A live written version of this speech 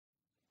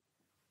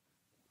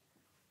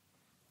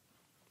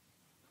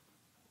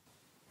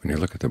When you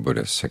look at the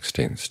Buddha's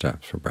 16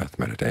 steps for breath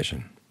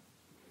meditation,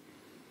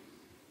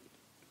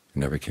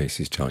 in every case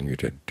he's telling you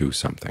to do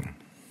something.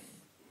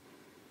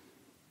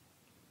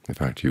 In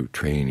fact, you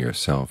train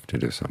yourself to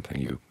do something.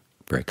 You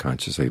very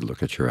consciously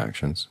look at your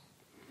actions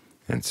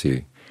and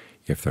see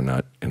if they're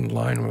not in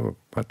line with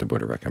what the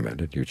Buddha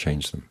recommended, you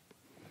change them.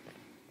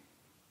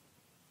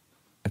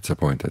 It's a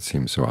point that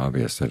seems so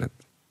obvious that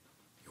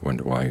you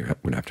wonder why you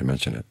would have to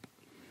mention it.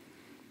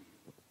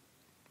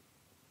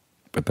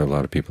 But there are a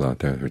lot of people out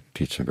there who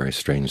teach some very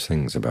strange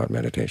things about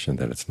meditation,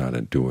 that it's not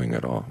a doing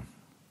at all.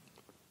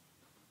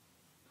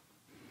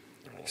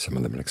 Some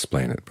of them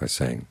explain it by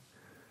saying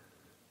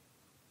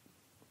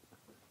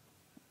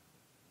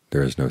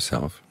there is no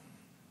self,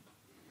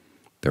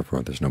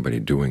 therefore there's nobody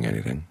doing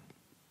anything.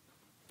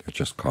 They're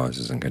just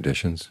causes and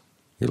conditions.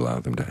 You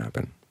allow them to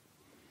happen.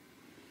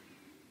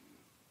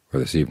 Or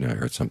this evening I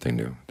heard something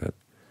new, that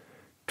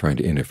trying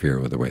to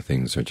interfere with the way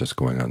things are just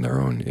going on their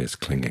own is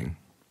clinging.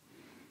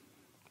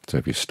 So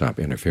if you stop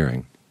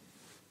interfering,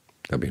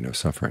 there'll be no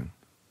suffering.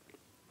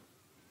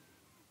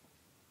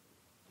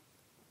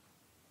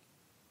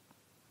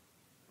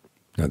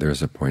 Now there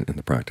is a point in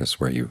the practice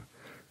where you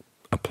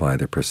apply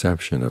the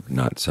perception of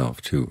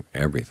not-self to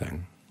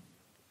everything.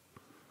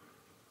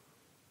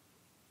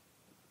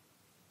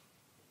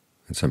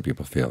 And some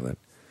people feel that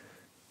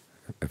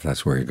if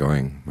that's where you're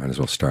going, might as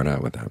well start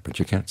out with that. But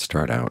you can't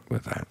start out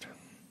with that.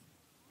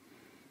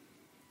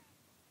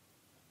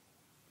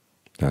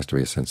 There has to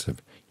be a sense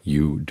of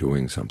you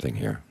doing something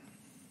here.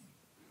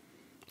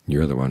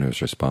 You're the one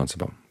who's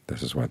responsible.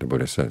 This is why the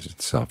Buddha says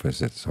itself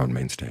is its own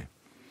mainstay.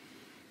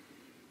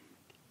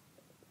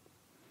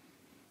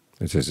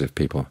 It's as if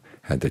people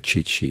had the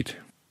cheat sheet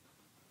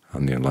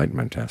on the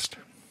enlightenment test,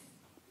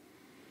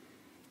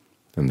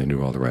 and they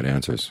knew all the right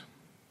answers.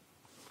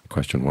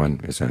 Question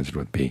 1 is answered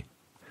with B.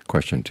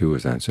 Question 2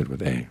 is answered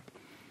with A.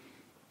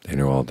 They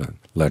know all the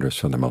letters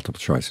for the multiple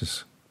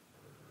choices,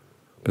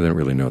 but they don't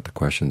really know what the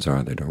questions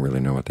are. They don't really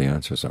know what the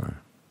answers are.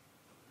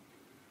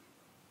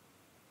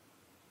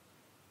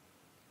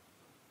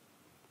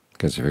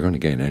 Because if you're going to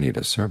gain any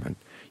discernment,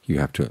 you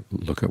have to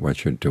look at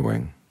what you're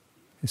doing,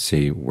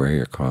 see where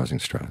you're causing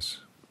stress,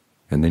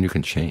 and then you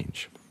can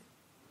change.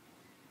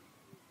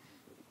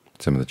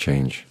 Some of the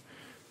change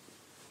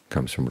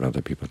comes from what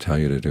other people tell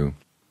you to do.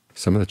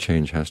 Some of the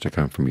change has to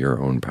come from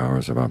your own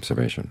powers of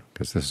observation,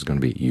 because this is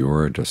going to be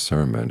your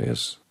discernment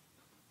is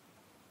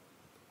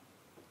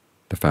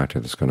the factor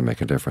that's going to make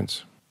a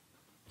difference.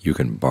 You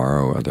can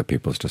borrow other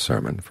people's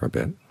discernment for a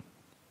bit,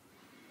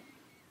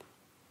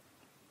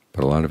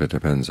 but a lot of it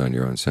depends on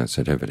your own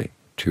sensitivity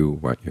to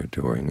what you're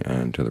doing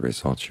and to the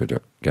results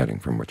you're getting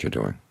from what you're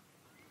doing.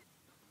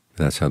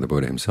 That's how the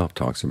Buddha himself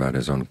talks about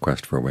his own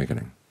quest for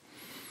awakening.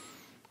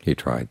 He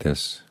tried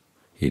this,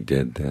 he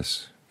did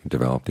this, he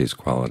developed these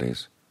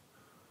qualities,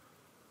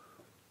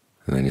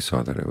 and then he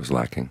saw that it was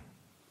lacking.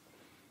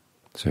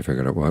 So he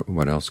figured out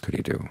what else could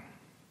he do.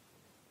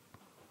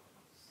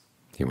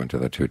 He went to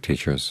the 2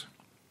 teachers.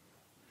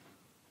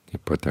 He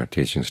put their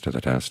teachings to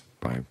the test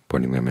by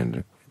putting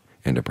them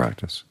into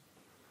practice.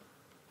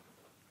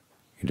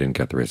 He didn't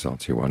get the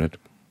results he wanted,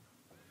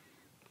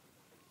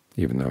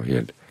 even though he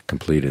had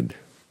completed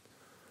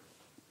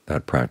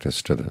that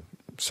practice to the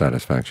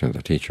satisfaction of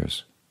the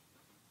teachers,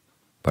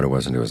 but it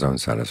wasn't to his own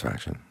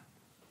satisfaction.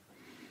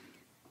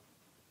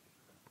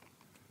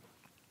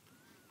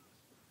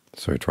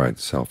 So he tried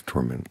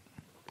self-torment.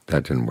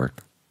 That didn't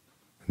work.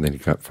 And then he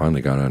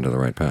finally got onto the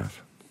right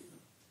path.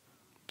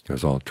 It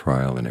was all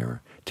trial and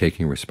error,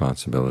 taking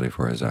responsibility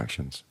for his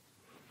actions.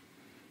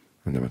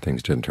 And then when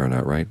things didn't turn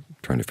out right,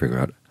 trying to figure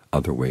out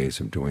other ways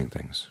of doing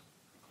things.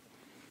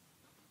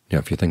 Yeah,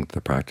 if you think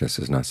the practice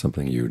is not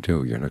something you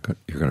do, you're going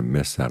to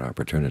miss that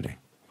opportunity.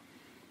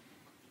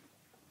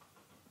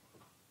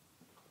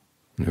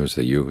 And who's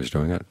the you who's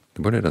doing it?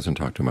 The Buddha doesn't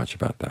talk too much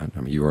about that.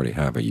 I mean, you already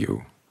have a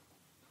you.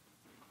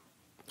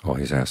 All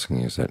he's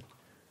asking is that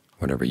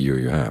whatever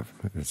you have,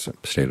 it's a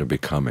state of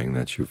becoming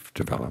that you've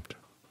developed.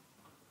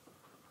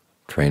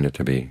 Train it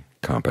to be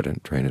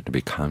competent, train it to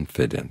be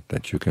confident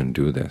that you can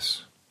do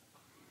this.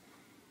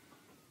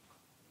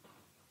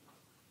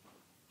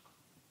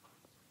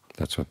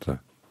 That's what the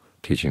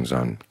teachings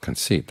on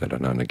conceit that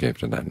Ananda gave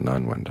to that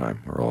nun one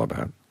time are all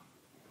about.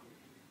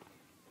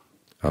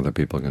 Other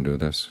people can do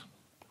this.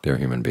 They're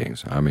human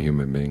beings. I'm a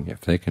human being. If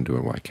they can do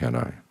it, why can't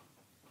I?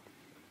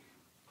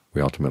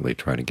 We ultimately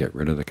try to get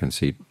rid of the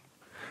conceit,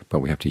 but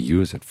we have to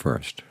use it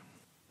first.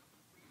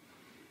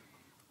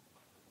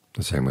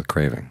 The same with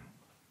craving.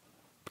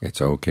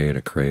 It's okay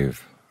to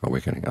crave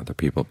awakening. Other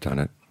people have done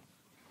it.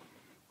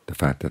 The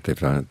fact that they've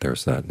done it,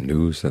 there's that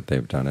news that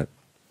they've done it,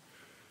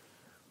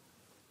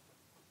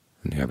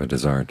 and you have a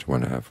desire to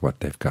want to have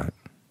what they've got.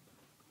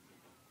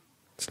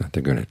 It's not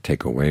they're going to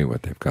take away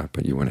what they've got,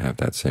 but you want to have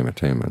that same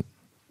attainment.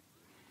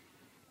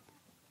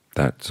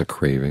 That's a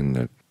craving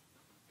that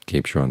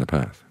keeps you on the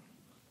path.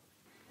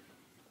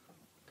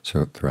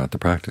 So throughout the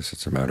practice,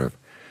 it's a matter of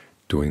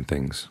doing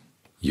things,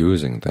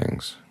 using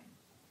things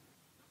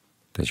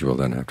that you will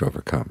then have to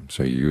overcome.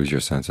 So you use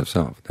your sense of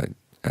self that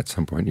at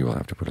some point you will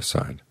have to put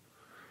aside.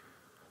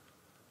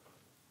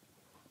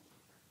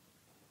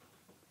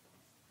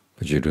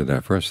 But you do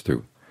that first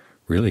through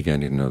really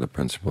getting to know the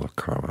principle of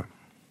karma.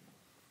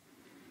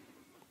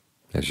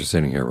 As you're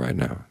sitting here right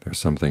now, there are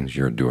some things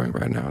you're doing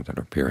right now that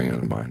are appearing in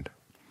the mind.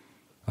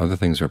 Other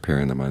things are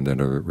appearing in the mind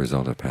that are a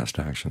result of past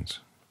actions.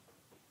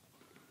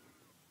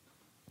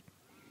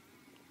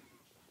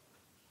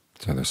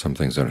 So there's some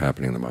things that are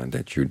happening in the mind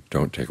that you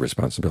don't take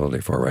responsibility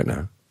for right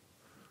now,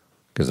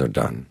 because they're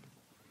done.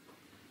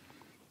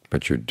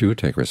 But you do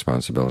take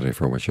responsibility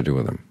for what you do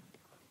with them.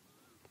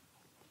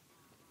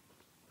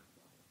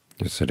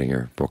 You're sitting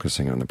here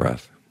focusing on the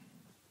breath.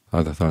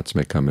 Other thoughts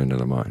may come into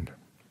the mind.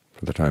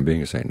 For the time being,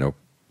 you say, nope,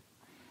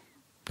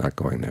 not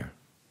going there.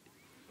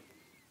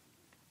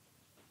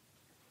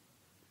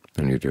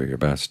 And you do your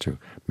best to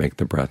make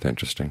the breath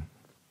interesting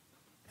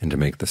and to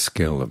make the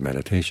skill of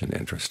meditation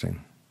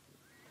interesting.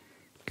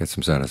 Get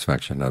some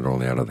satisfaction not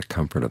only out of the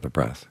comfort of the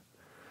breath,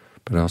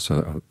 but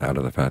also out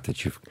of the fact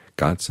that you've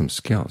got some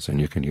skills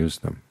and you can use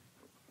them.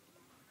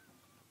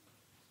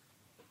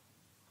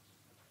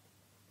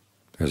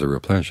 There's a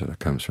real pleasure that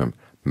comes from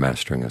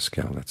mastering a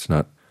skill. It's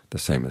not the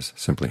same as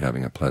simply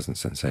having a pleasant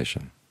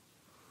sensation.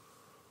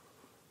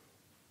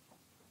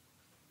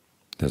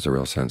 There's a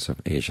real sense of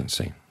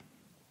agency.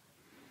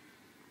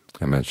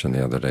 I mentioned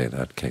the other day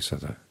that case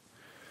of the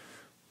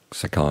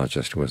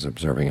psychologist who was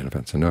observing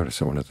events, and noticed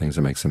that one of the things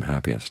that makes them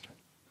happiest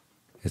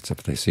is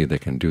if they see they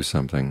can do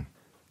something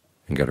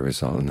and get a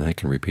result, and they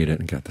can repeat it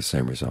and get the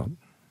same result.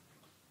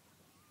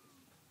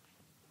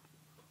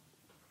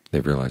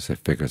 They've realized they've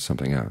figured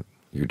something out.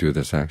 You do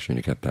this action,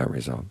 you get that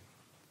result.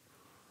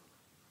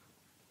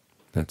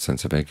 That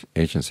sense of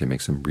agency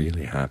makes them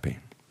really happy.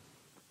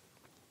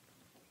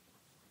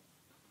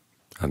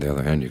 On the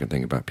other hand, you can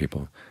think about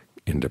people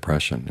in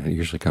depression, and it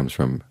usually comes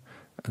from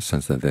a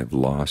sense that they've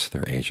lost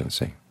their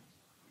agency.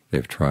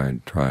 They've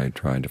tried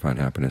to find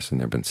happiness,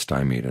 and they've been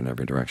stymied in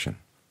every direction.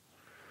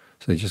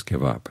 So they just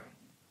give up.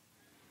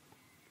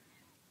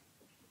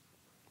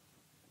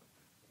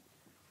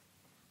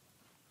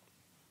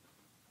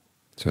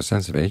 So a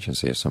sense of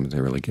agency is something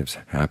that really gives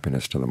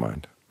happiness to the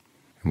mind.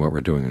 And what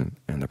we're doing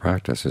in the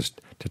practice is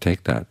to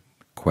take that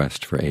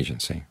quest for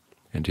agency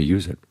and to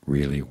use it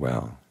really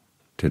well,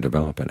 to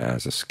develop it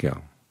as a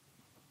skill.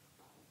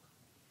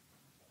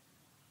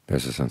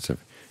 There's a sense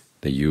of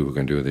the you who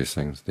can do these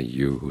things, the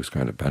you who's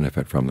going to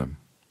benefit from them,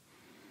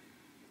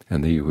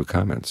 and the you who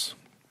comments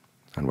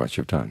on what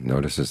you've done,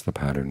 notices the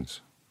patterns,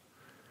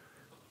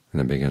 and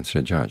then begins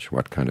to judge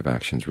what kind of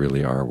actions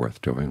really are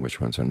worth doing, which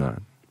ones are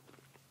not.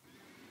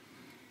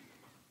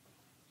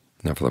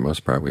 Now, for the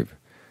most part, we've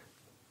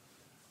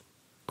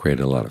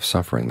created a lot of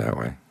suffering that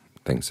way,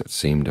 things that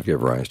seem to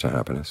give rise to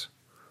happiness,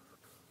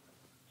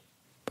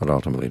 but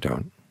ultimately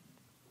don't,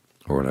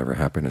 or whatever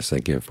happiness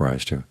they give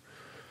rise to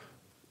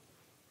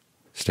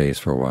stays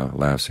for a while,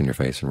 laughs in your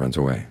face, and runs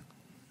away.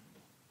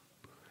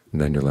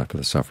 And then you're left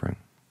with the suffering.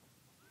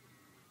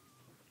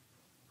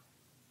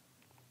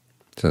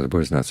 So the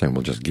Buddha's not saying,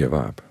 well, just give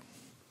up,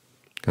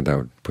 because that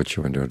would put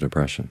you into a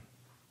depression.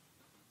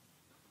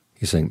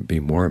 He's saying, be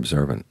more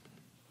observant.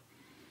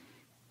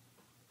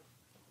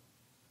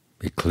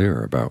 Be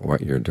clear about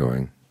what you're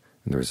doing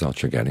and the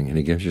results you're getting, and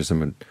he gives you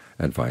some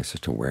advice as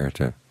to where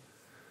to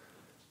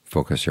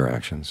focus your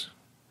actions,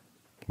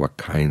 what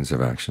kinds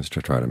of actions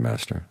to try to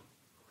master.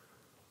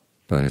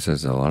 But then he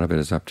says a lot of it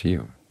is up to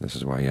you. This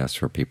is why he asks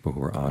for people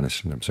who are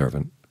honest and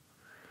observant,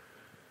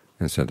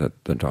 and said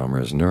that the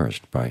Dhamma is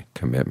nourished by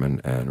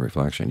commitment and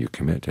reflection. You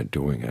commit to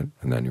doing it,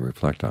 and then you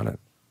reflect on it.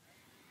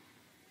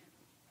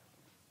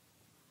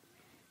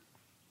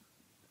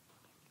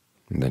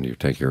 And then you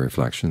take your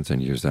reflections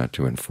and use that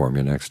to inform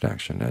your next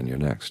action and your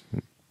next.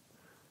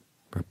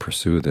 But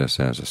pursue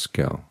this as a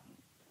skill,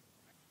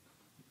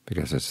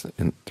 because it's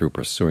through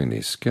pursuing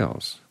these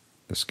skills,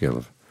 the skill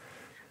of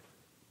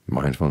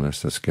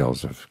mindfulness, the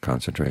skills of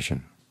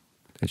concentration,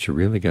 that you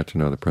really get to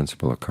know the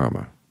principle of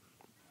karma.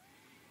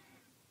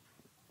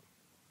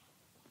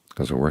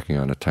 Because we're working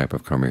on a type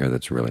of karma here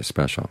that's really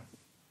special.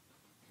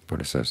 The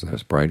Buddha says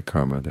there's bright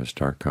karma, there's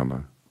dark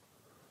karma,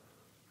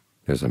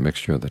 there's a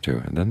mixture of the two,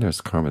 and then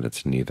there's karma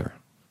that's neither.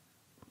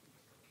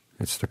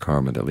 It's the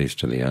karma that leads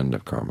to the end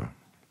of karma.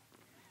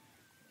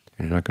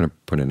 And you're not going to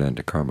put an end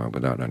to karma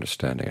without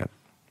understanding it,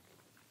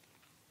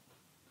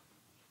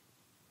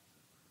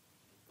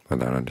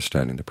 without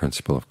understanding the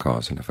principle of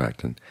cause and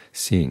effect and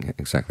seeing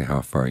exactly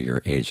how far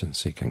your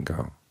agency can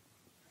go.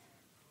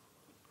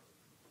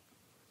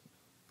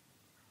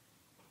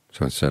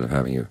 So instead of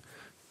having you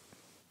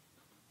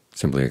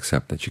simply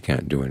accept that you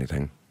can't do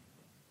anything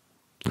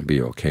and be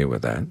okay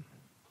with that,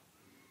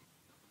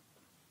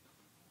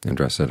 and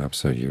dress it up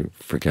so you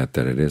forget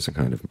that it is a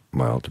kind of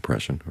mild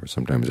depression, or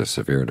sometimes a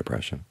severe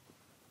depression.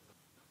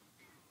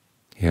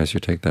 He has you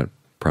take that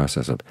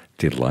process of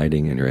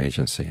delighting in your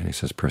agency, and he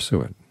says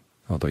pursue it,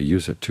 although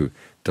use it to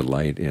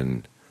delight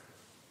in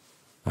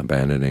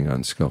abandoning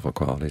unskillful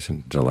qualities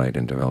and delight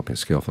in developing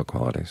skillful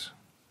qualities.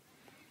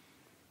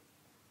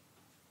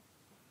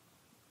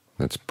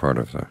 That's part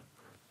of the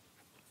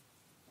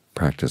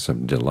practice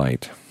of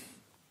delight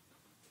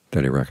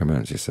that he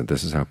recommends. He said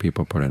this is how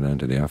people put an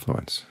end to the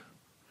affluence.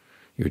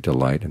 You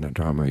delight in the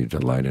Dhamma, you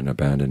delight in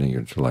abandoning,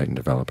 you delight in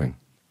developing,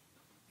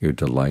 you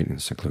delight in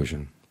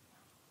seclusion.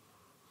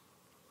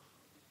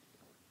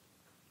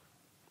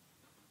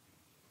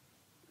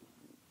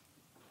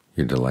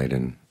 You delight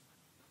in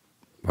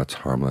what's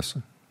harmless.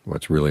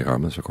 What's really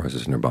harmless, of course,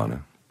 is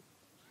nirvana.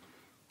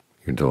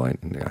 You delight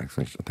in,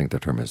 actually, I think the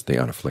term is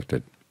the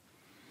unafflicted.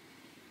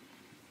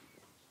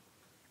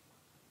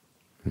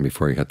 And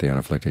before you hit the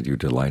unafflicted, you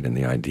delight in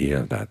the idea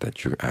of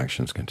that your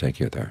actions can take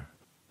you there.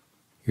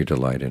 You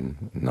delight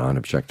in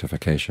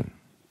non-objectification,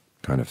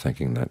 kind of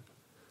thinking that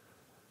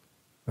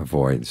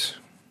avoids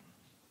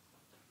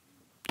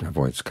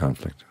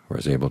conflict, or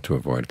is able to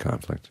avoid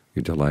conflict.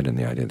 You delight in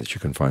the idea that you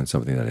can find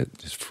something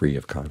that is free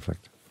of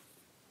conflict.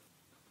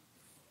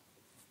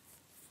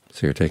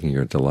 So you're taking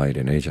your delight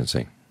in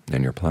agency,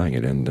 and you're applying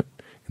it in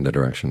the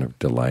direction of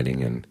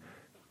delighting in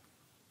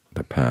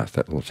the path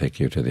that will take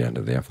you to the end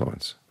of the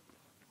effluence.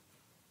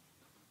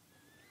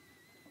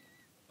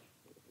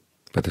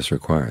 But this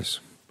requires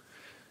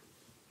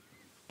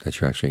that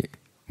you actually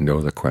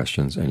know the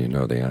questions and you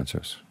know the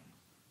answers.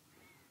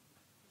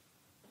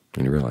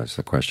 And you realize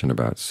the question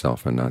about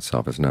self and not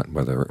self is not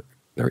whether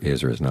there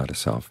is or is not a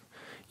self.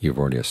 You've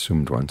already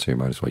assumed one, so you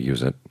might as well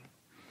use it.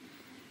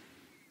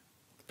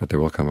 But there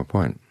will come a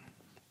point,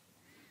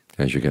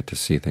 as you get to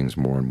see things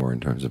more and more in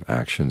terms of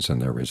actions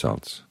and their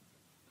results,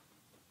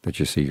 that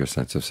you see your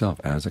sense of self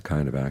as a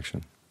kind of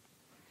action.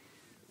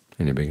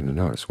 And you begin to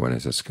notice, when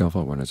is it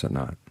skillful, when is it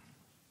not?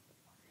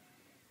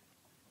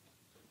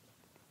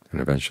 And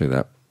eventually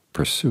that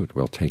pursuit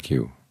will take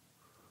you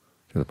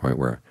to the point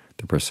where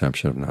the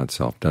perception of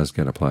not-self does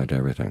get applied to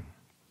everything.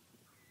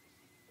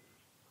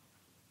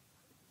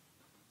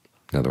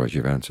 In other words,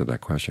 you've answered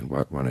that question.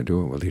 What, when I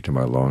do it, will lead to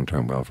my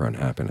long-term welfare and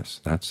happiness?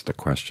 That's the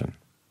question.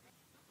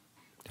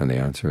 And the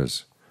answer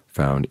is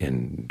found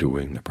in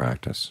doing the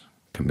practice,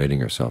 committing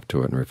yourself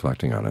to it and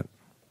reflecting on it.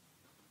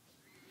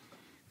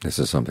 This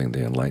is something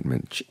the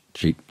enlightenment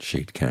cheat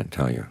sheet can't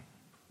tell you.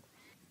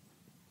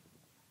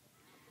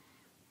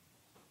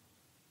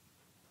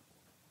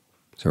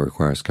 So it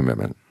requires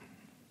commitment.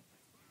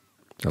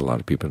 A lot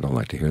of people don't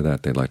like to hear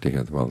that. They'd like to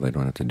hear, well, they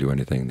don't have to do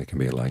anything, they can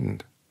be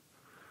enlightened.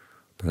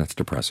 But that's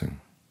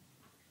depressing.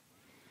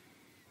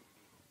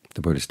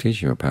 The Buddha is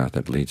teaching you a path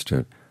that leads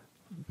to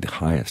the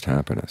highest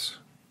happiness.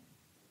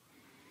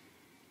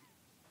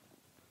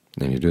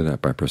 And you do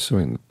that by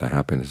pursuing the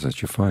happiness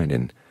that you find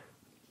in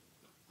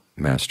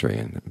mastery,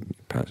 and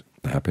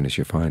the happiness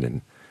you find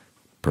in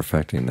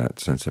perfecting that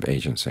sense of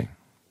agency,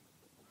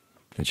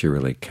 that you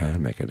really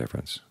can make a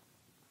difference.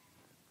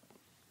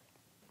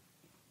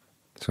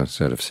 So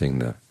instead of seeing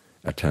the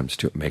attempts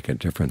to make a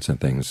difference in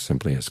things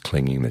simply as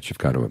clinging that you've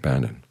got to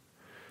abandon,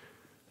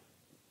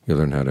 you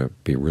learn how to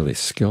be really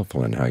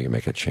skillful in how you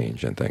make a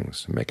change in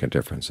things, make a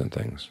difference in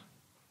things.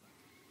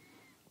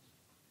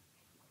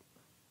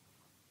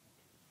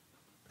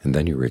 And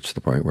then you reach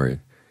the point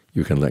where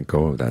you can let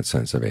go of that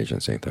sense of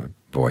agency, the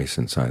voice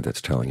inside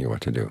that's telling you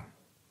what to do.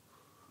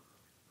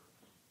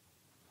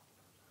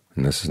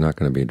 And this is not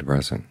going to be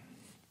depressing.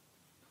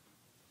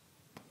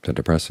 The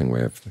depressing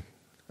way of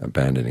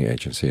abandoning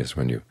agency is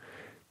when you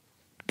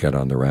get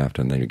on the raft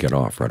and then you get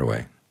off right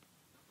away.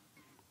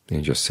 And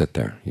you just sit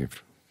there.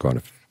 You've gone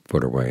a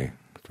foot away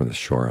from the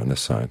shore on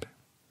this side,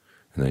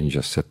 and then you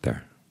just sit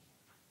there,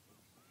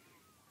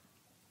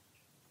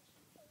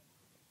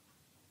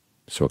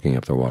 soaking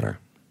up the water,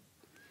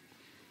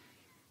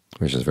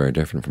 which is very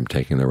different from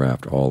taking the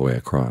raft all the way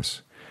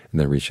across and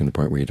then reaching the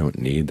point where you don't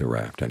need the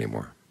raft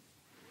anymore.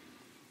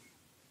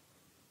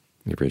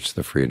 You've reached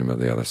the freedom of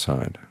the other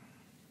side.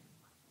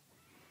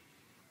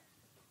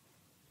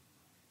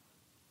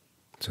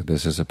 So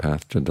this is a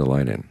path to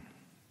delight in,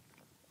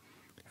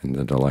 and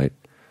the delight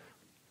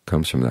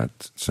comes from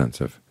that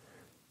sense of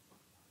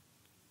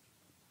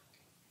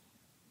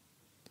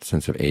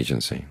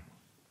agency,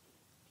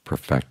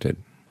 perfected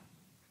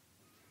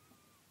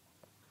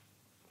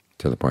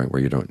to the point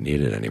where you don't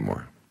need it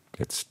anymore.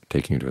 It's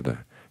taking you to the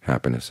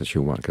happiness that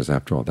you want, because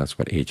after all, that's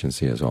what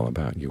agency is all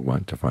about. You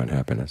want to find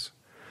happiness.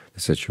 The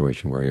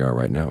situation where you are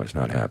right now is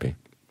not happy,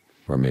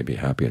 or maybe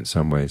happy in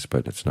some ways,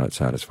 but it's not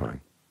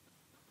satisfying.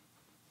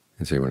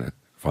 And so you want to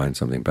find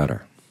something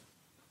better.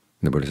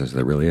 And the Buddha says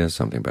there really is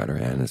something better,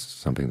 and it's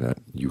something that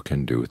you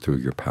can do through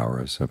your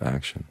powers of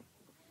action.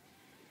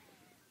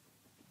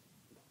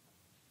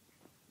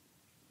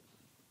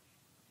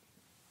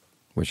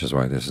 Which is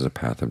why this is a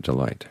path of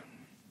delight.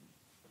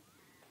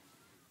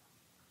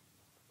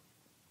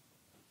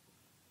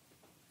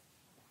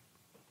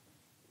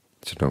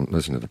 So don't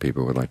listen to the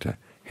people who would like to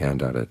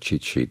hand out a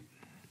cheat sheet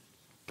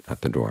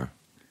at the door.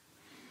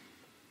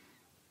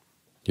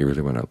 You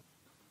really want to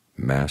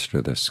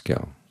master this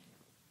skill.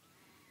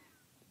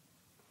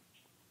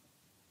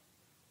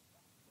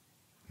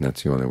 And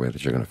that's the only way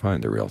that you're going to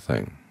find the real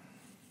thing.